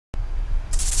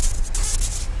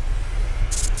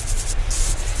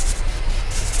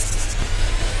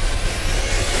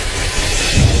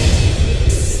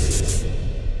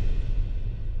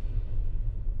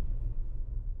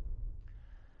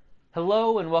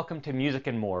Hello and welcome to Music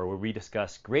and More, where we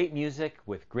discuss great music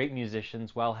with great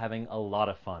musicians while having a lot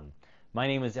of fun. My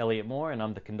name is Elliot Moore and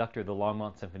I'm the conductor of the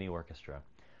Longmont Symphony Orchestra.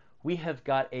 We have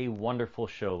got a wonderful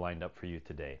show lined up for you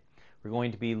today. We're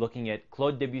going to be looking at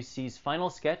Claude Debussy's final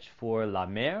sketch for La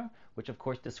Mer, which of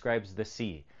course describes the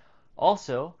sea.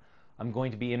 Also, I'm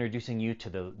going to be introducing you to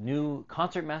the new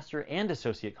concertmaster and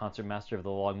associate concertmaster of the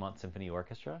Longmont Symphony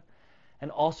Orchestra.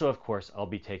 And also, of course, I'll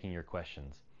be taking your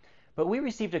questions. But we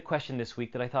received a question this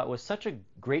week that I thought was such a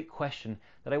great question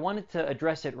that I wanted to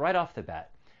address it right off the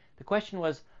bat. The question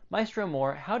was, Maestro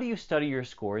Moore, how do you study your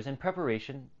scores in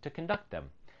preparation to conduct them?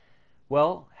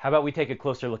 Well, how about we take a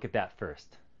closer look at that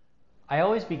first? I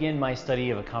always begin my study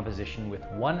of a composition with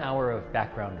 1 hour of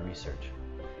background research.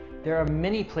 There are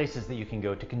many places that you can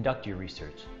go to conduct your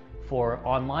research. For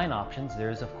online options, there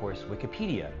is of course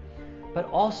Wikipedia, but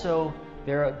also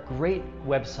there are great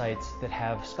websites that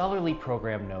have scholarly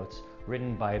program notes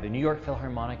written by the New York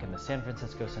Philharmonic and the San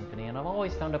Francisco Symphony, and I've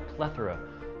always found a plethora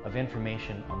of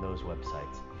information on those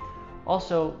websites.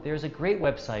 Also, there's a great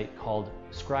website called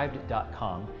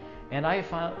scribed.com, and I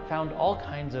found all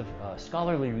kinds of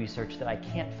scholarly research that I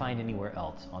can't find anywhere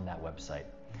else on that website.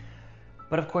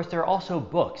 But of course, there are also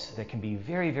books that can be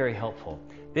very, very helpful.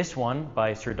 This one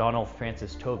by Sir Donald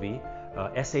Francis Tovey,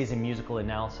 Essays in Musical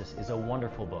Analysis, is a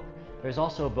wonderful book. There's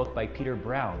also a book by Peter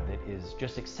Brown that is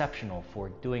just exceptional for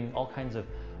doing all kinds of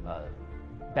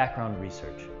background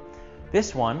research.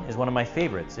 This one is one of my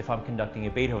favorites if I'm conducting a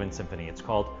Beethoven symphony. It's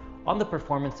called On the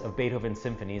Performance of Beethoven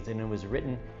Symphonies, and it was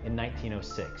written in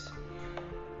 1906.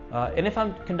 And if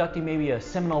I'm conducting maybe a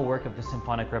seminal work of the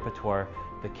symphonic repertoire,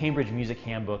 the Cambridge Music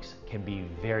Handbooks can be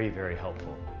very, very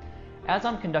helpful. As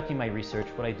I'm conducting my research,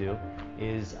 what I do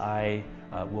is I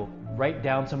will write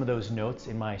down some of those notes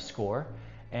in my score,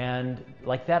 and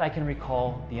like that I can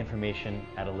recall the information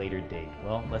at a later date.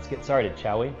 Well, let's get started,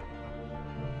 shall we?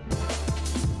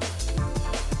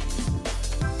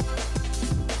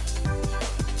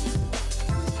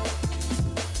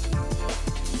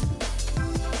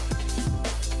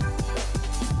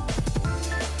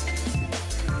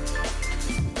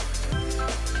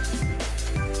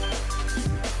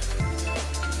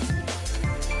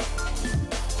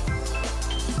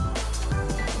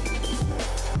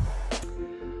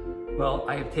 Well,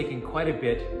 I have taken quite a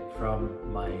bit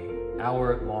from my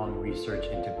hour-long research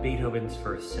into Beethoven's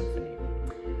First Symphony.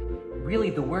 Really,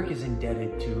 the work is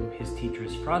indebted to his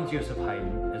teachers Franz Joseph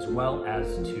Haydn as well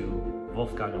as to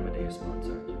Wolfgang Amadeus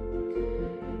Mozart.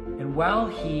 And while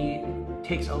he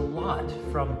takes a lot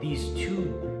from these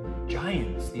two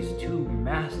giants, these two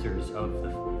masters of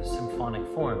the symphonic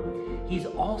form, he's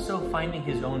also finding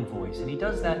his own voice, and he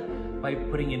does that by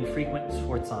putting in frequent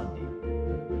sforzandi.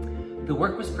 The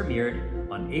work was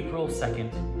premiered on April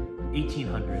 2nd,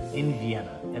 1800 in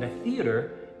Vienna at a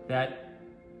theater that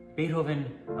Beethoven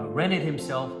rented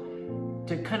himself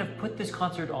to kind of put this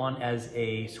concert on as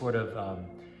a sort of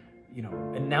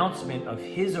announcement of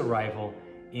his arrival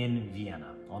in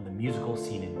Vienna, on the musical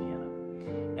scene in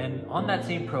Vienna. And on that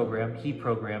same program, he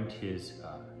programmed his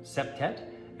septet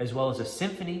as well as a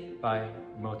symphony by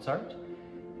Mozart.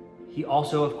 He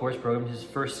also, of course, programmed his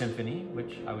First Symphony,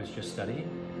 which I was just studying,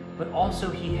 but also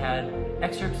he had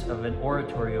excerpts of an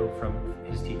oratorio from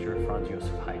his teacher, Franz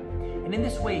Joseph Haydn. And in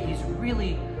this way, he's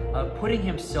really putting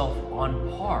himself on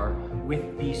par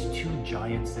with these two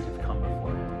giants that have come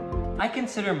before him. I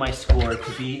consider my score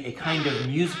to be a kind of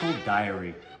musical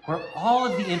diary, where all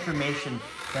of the information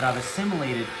that I've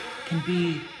assimilated can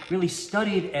be really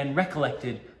studied and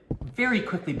recollected very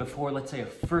quickly before, let's say, a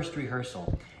first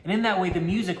rehearsal. And in that way, the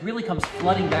music really comes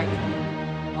flooding back to me.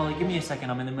 Polly, give me a second.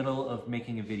 I'm in the middle of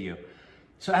making a video.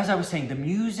 So as I was saying, the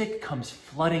music comes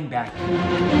flooding back to me.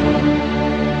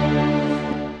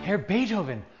 Herr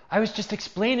Beethoven, I was just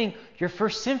explaining your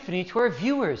First Symphony to our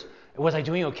viewers. Was I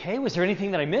doing okay? Was there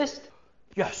anything that I missed?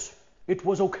 Yes, it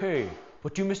was okay,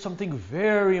 but you missed something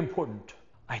very important.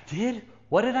 I did?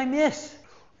 What did I miss?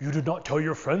 You did not tell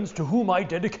your friends to whom I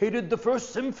dedicated the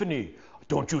First Symphony.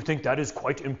 Don't you think that is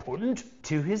quite important?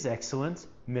 To His Excellence,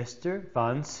 Mr.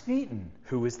 van Swieten.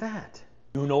 Who is that?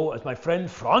 You know, as my friend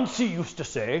Franzi used to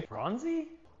say. Franzi?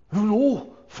 You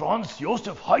know, Franz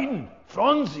Joseph Haydn.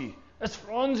 Franzi. As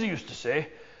Franzi used to say,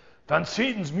 Van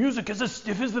Swieten's music is as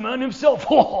stiff as the man himself.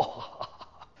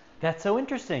 That's so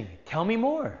interesting. Tell me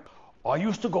more. I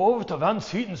used to go over to Van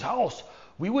Swieten's house.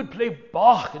 We would play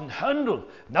Bach and Handel,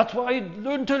 and that's why I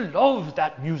learned to love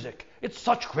that music. It's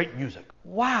such great music.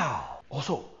 Wow.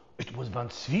 Also, it was Van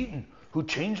Swieten who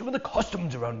changed some of the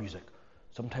customs around music.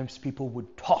 Sometimes people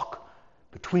would talk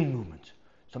between movements.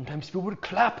 Sometimes people would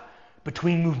clap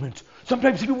between movements.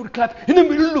 Sometimes people would clap in the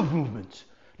middle of movements.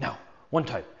 Now, one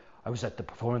time, I was at the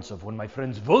performance of one of my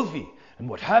friends, Wolfie, and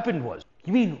what happened was,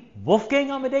 You mean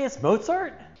Wolfgang Amadeus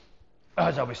Mozart?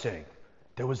 as I was saying,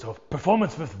 there was a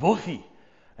performance with Wolfie,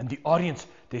 and the audience,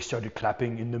 they started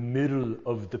clapping in the middle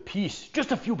of the piece,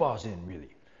 just a few bars in, really.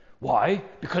 Why?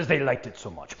 Because they liked it so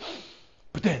much.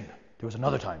 But then, there was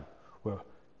another time where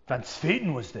Van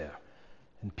Sweeten was there,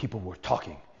 and people were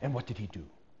talking, and what did he do?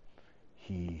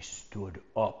 He stood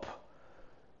up.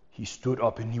 He stood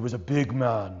up, and he was a big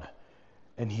man,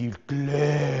 and he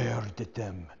glared at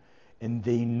them, and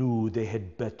they knew they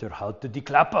had better halt the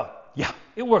clapper. Yeah,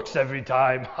 it works every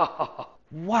time.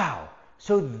 Wow,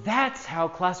 so that's how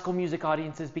classical music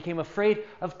audiences became afraid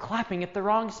of clapping at the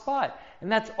wrong spot.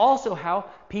 And that's also how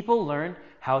people learn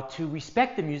how to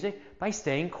respect the music by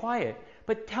staying quiet.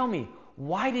 But tell me,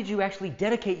 why did you actually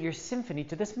dedicate your symphony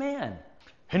to this man?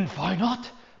 And why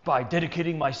not? By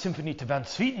dedicating my symphony to Van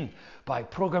Sweeten, by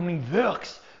programming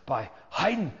works, by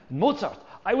Haydn and Mozart,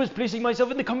 I was placing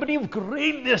myself in the company of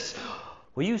greatness.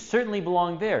 Well, you certainly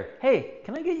belong there. Hey,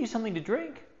 can I get you something to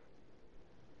drink?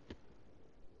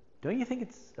 Don't you think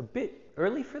it's a bit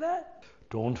early for that?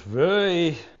 Don't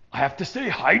worry. I have to stay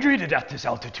hydrated at this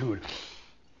altitude.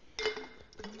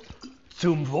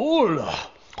 Zum Wohl.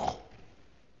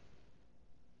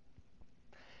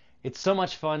 It's so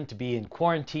much fun to be in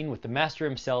quarantine with the master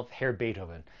himself, Herr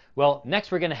Beethoven. Well,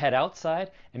 next we're going to head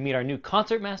outside and meet our new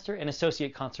concertmaster and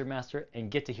associate concertmaster and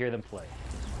get to hear them play.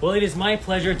 Well, it is my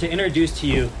pleasure to introduce to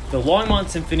you the Longmont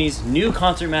Symphony's new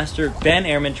concertmaster, Ben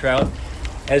Ehrmantraut,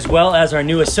 as well as our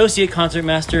new associate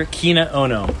concertmaster, Kina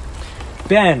Ono.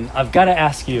 Ben, I've got to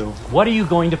ask you, what are you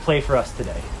going to play for us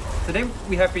today? Today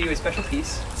we have for you a special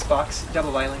piece, Bach's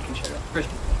Double Violin Concerto.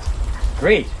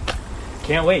 Great.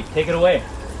 Can't wait. Take it away.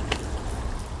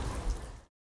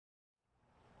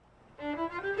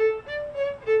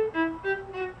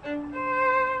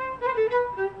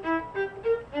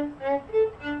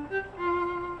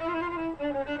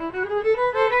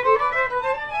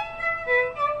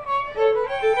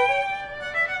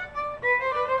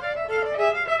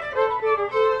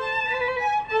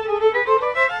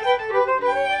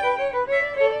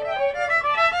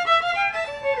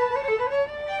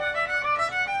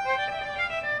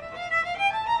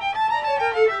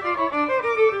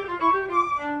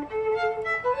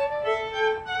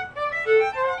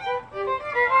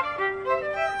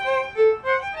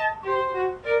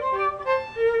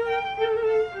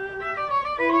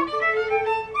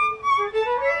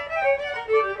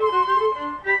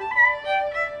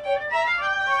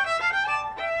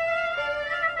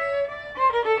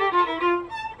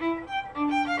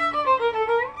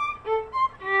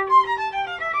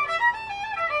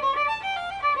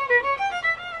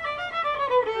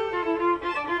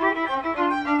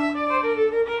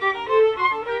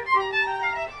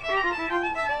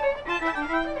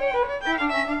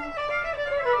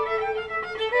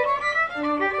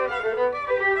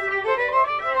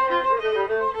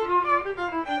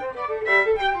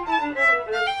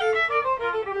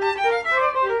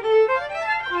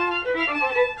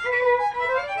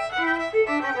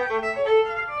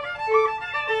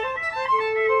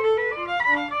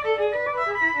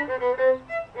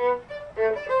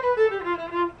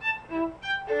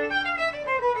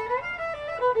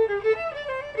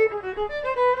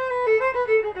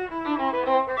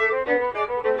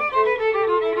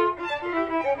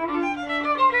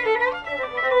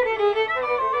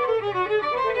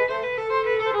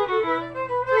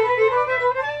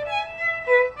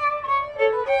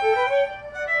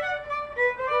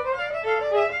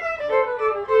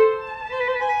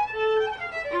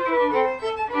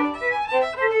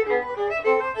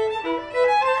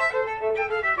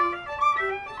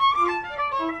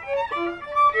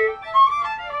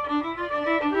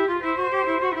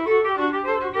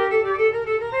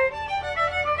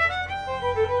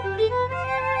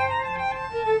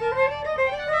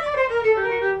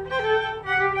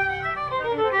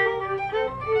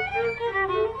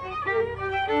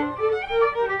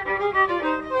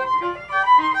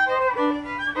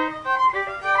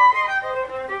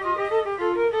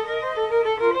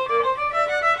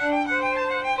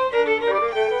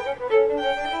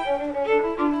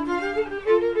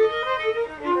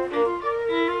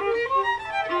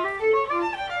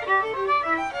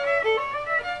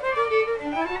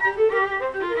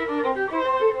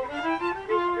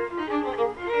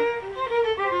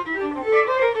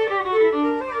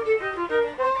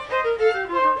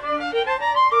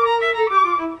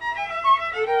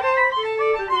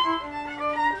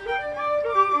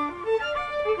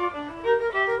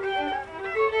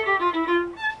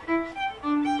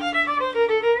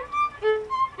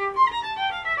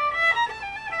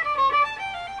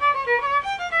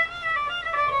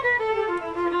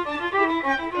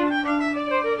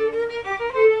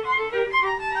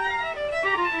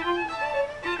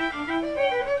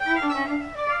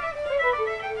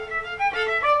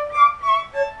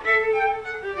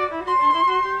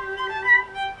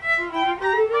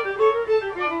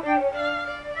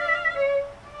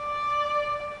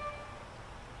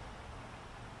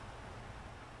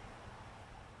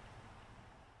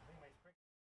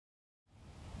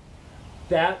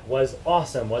 That was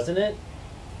awesome, wasn't it?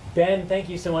 Ben, thank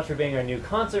you so much for being our new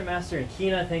concertmaster, and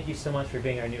Kina, thank you so much for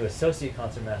being our new associate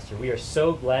concertmaster. We are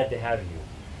so glad to have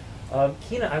you.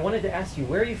 Kina, I wanted to ask you,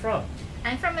 where are you from?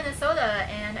 I'm from Minnesota,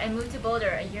 and I moved to Boulder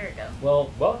a year ago.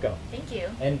 Well, welcome. Thank you.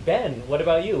 And Ben, what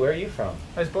about you? Where are you from?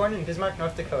 I was born in Bismarck,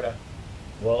 North Dakota.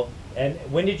 Well, and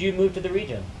when did you move to the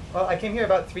region? Well, I came here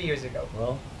about 3 years ago.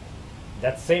 Well,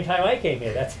 that's the same time I came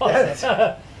here. That's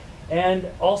awesome. And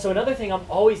also another thing I'm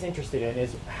always interested in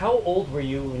is how old were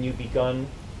you when you begun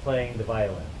playing the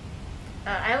violin?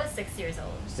 I was 6 years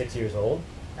old. 6 years old?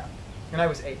 Yeah. And I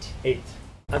was 8. 8.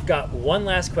 I've got one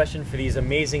last question for these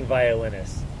amazing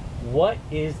violinists. What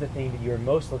is the thing that you're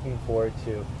most looking forward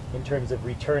to in terms of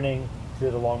returning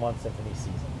to the Longmont Symphony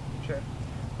season? Sure.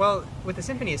 Well, with the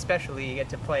symphony especially, you get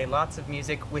to play lots of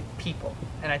music with people.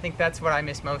 And I think that's what I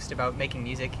miss most about making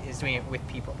music, is doing it with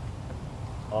people.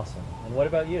 Awesome. And what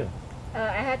about you?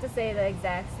 I had to say the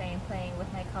exact same, playing with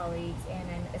my colleagues, and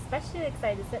I'm especially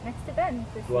excited to sit next to Ben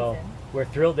this Well, season. we're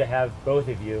thrilled to have both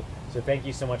of you, so thank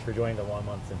you so much for joining the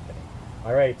Longmont Symphony.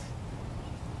 All right.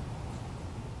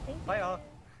 Thank you. Bye all.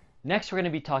 Next, we're going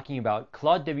to be talking about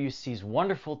Claude Debussy's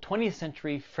wonderful 20th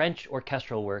century French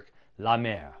orchestral work, La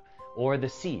Mer, or The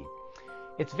Sea.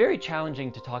 It's very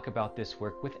challenging to talk about this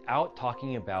work without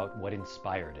talking about what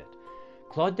inspired it.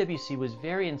 Claude Debussy was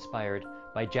very inspired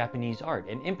by Japanese art,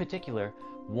 and in particular,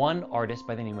 one artist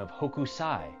by the name of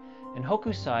Hokusai. And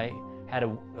Hokusai had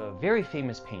a very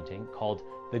famous painting called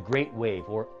The Great Wave,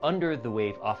 or Under the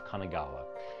Wave off Kanagawa.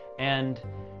 And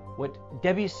what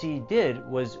Debussy did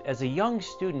was, as a young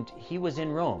student, he was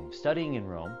in Rome, studying in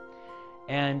Rome,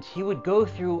 and he would go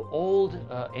through old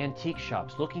antique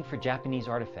shops looking for Japanese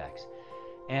artifacts.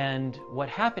 And what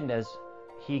happened as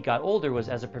he got older was,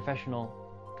 as a professional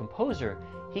composer,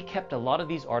 he kept a lot of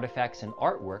these artifacts and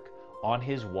artwork on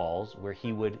his walls where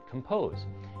he would compose.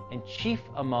 And chief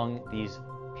among these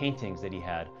paintings that he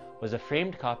had was a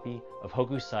framed copy of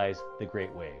Hokusai's The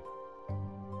Great Wave.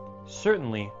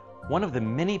 Certainly, one of the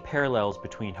many parallels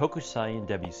between Hokusai and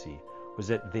Debussy was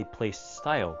that they placed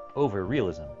style over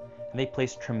realism, and they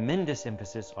placed tremendous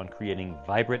emphasis on creating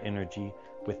vibrant energy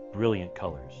with brilliant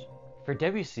colors. For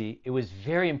Debussy, it was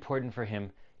very important for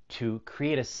him to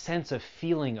create a sense of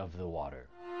feeling of the water.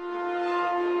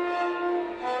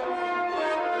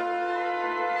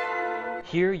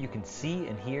 Here you can see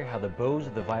and hear how the bows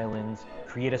of the violins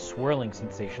create a swirling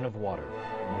sensation of water.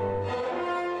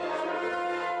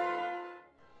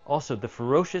 Also, the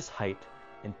ferocious height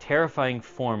and terrifying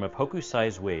form of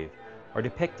Hokusai's wave are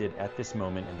depicted at this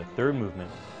moment in the third movement,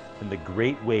 when the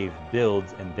great wave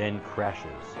builds and then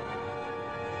crashes.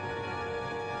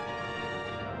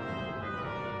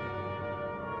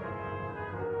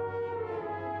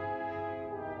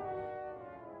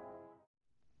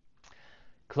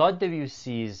 Claude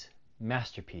Debussy's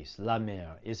masterpiece, La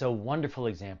Mer, is a wonderful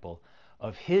example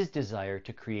of his desire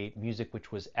to create music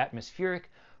which was atmospheric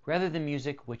rather than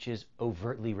music which is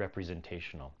overtly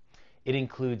representational. It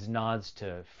includes nods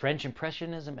to French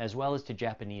Impressionism as well as to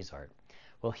Japanese art.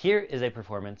 Well, here is a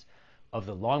performance of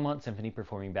the Longmont Symphony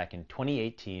performing back in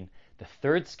 2018, the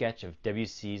third sketch of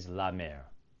Debussy's La Mer.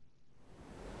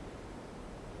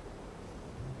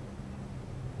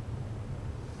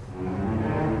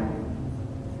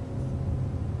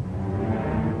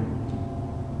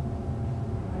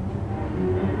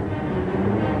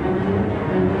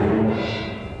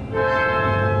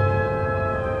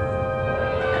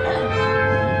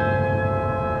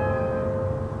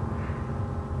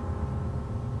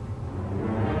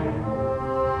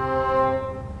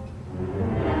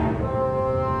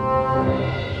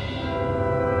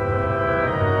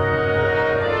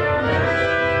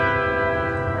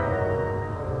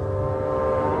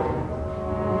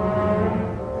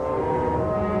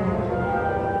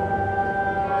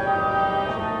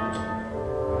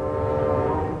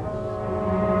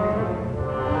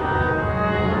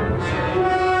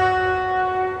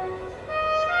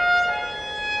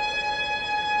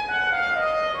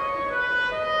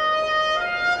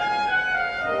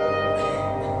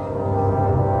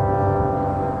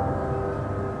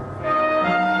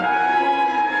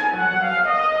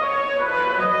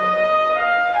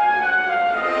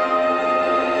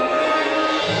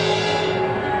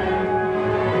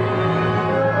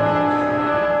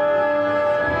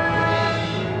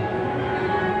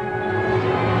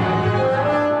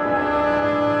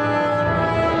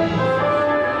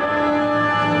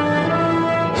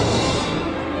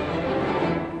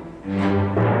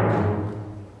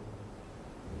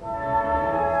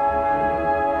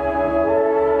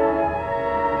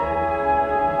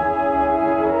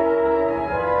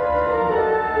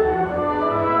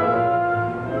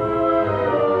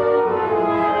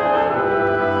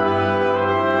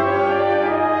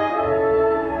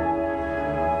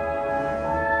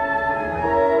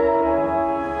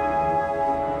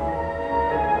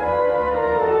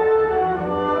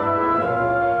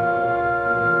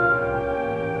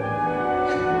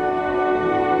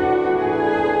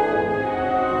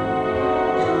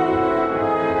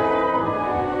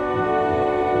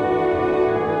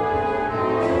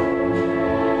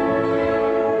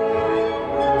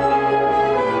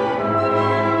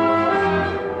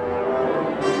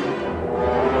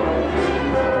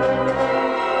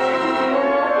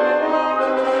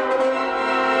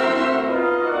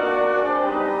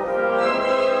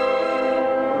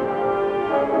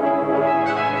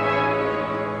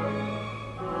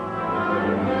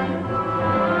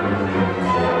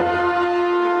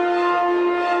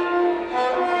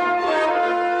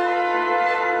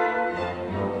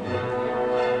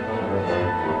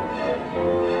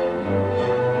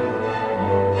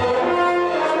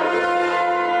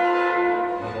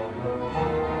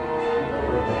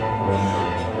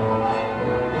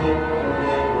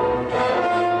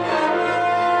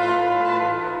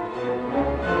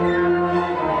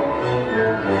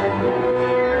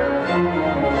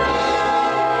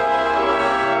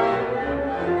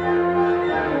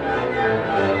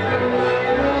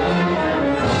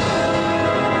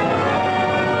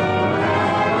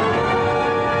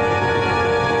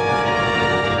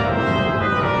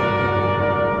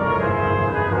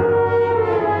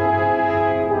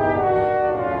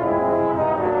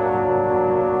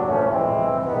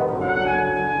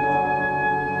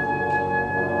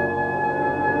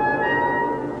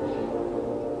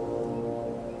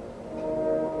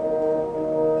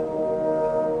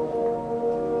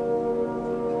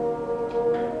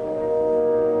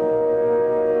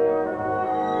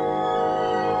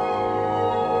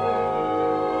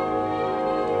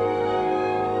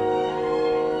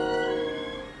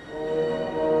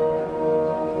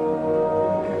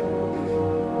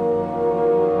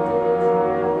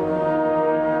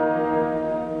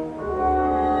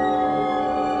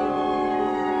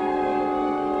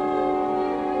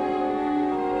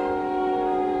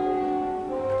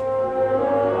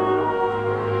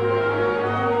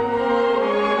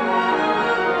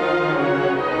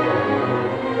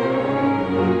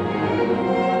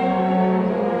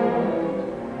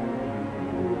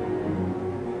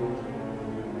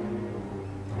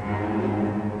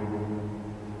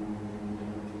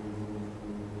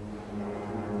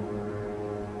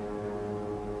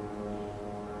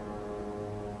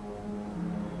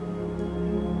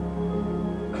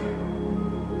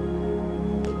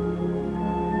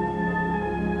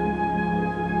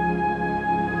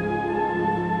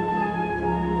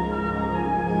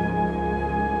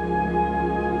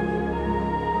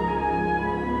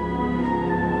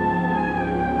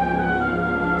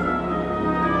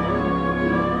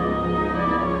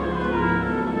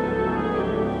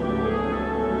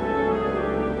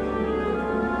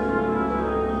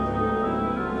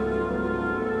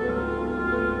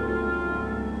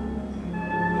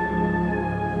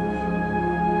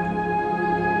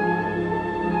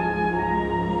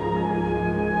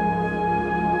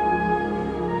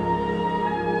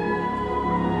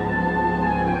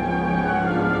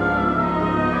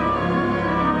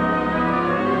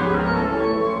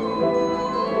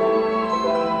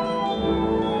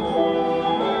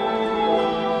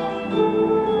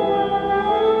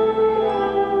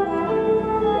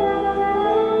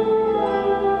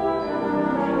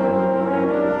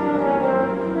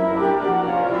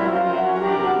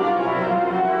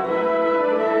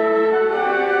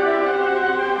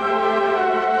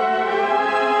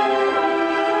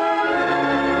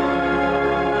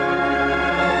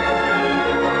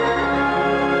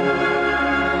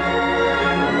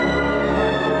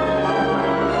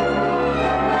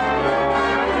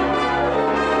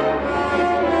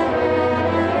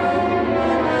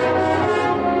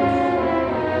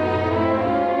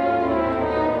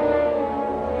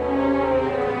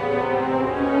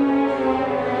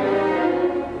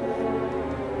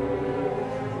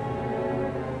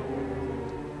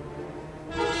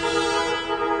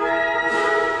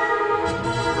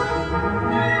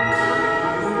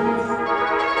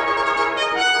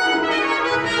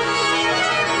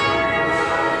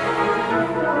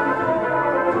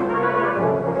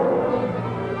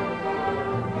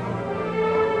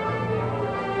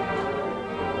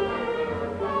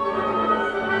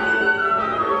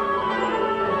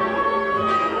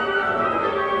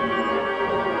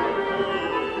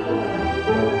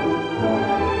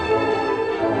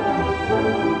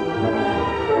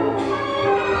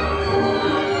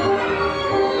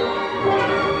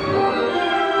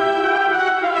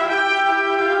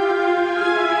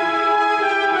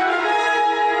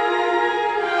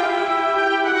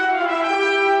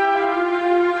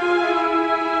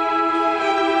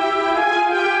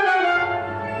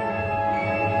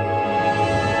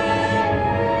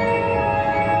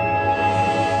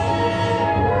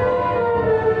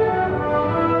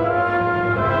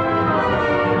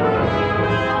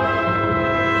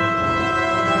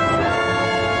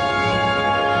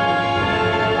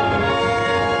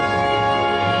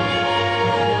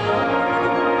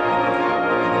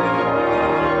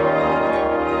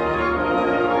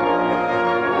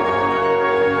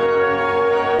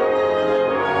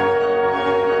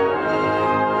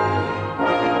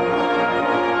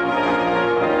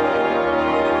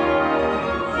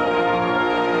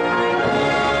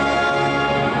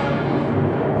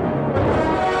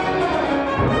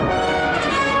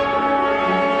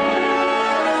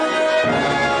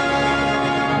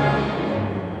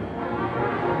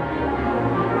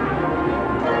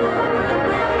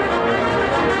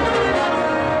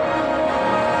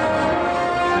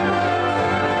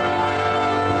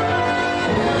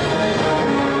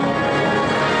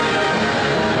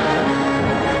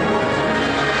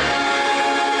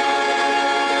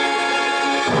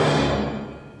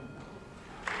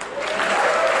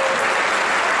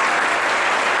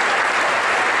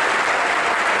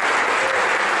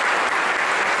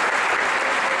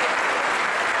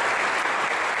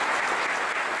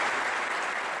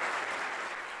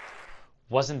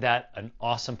 Wasn't that an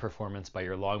awesome performance by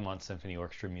your Longmont Symphony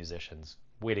Orchestra musicians?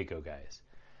 Way to go, guys.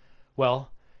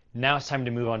 Well, now it's time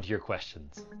to move on to your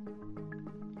questions.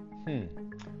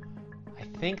 I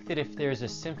think that if there's a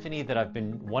symphony that I've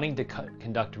been wanting to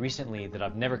conduct recently that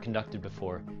I've never conducted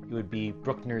before, it would be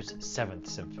Bruckner's 7th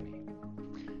Symphony.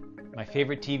 My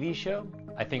favorite TV show?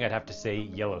 I think I'd have to say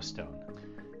Yellowstone.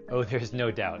 Oh, there's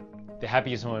no doubt. The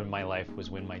happiest moment of my life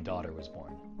was when my daughter was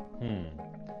born.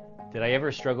 Did I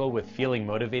ever struggle with feeling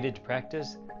motivated to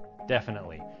practice?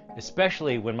 Definitely.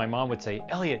 Especially when my mom would say,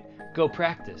 "Elliot, go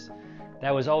practice."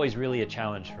 That was always really a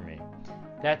challenge for me.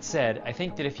 That said, I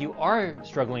think that if you are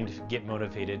struggling to get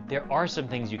motivated, there are some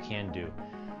things you can do.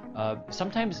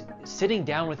 Sometimes sitting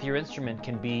down with your instrument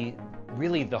can be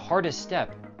really the hardest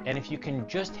step, and if you can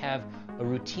just have a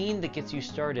routine that gets you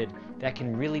started, that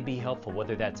can really be helpful,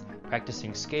 whether that's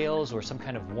practicing scales or some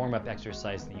kind of warm-up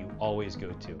exercise that you always go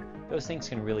to. Those things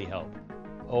can really help.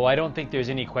 Oh, I don't think there's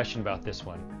any question about this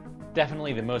one.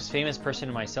 Definitely the most famous person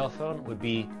in my cell phone would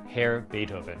be Herr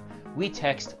Beethoven. We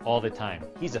text all the time.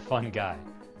 He's a fun guy.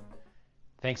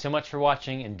 Thanks so much for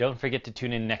watching, and don't forget to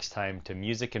tune in next time to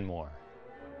Music and More.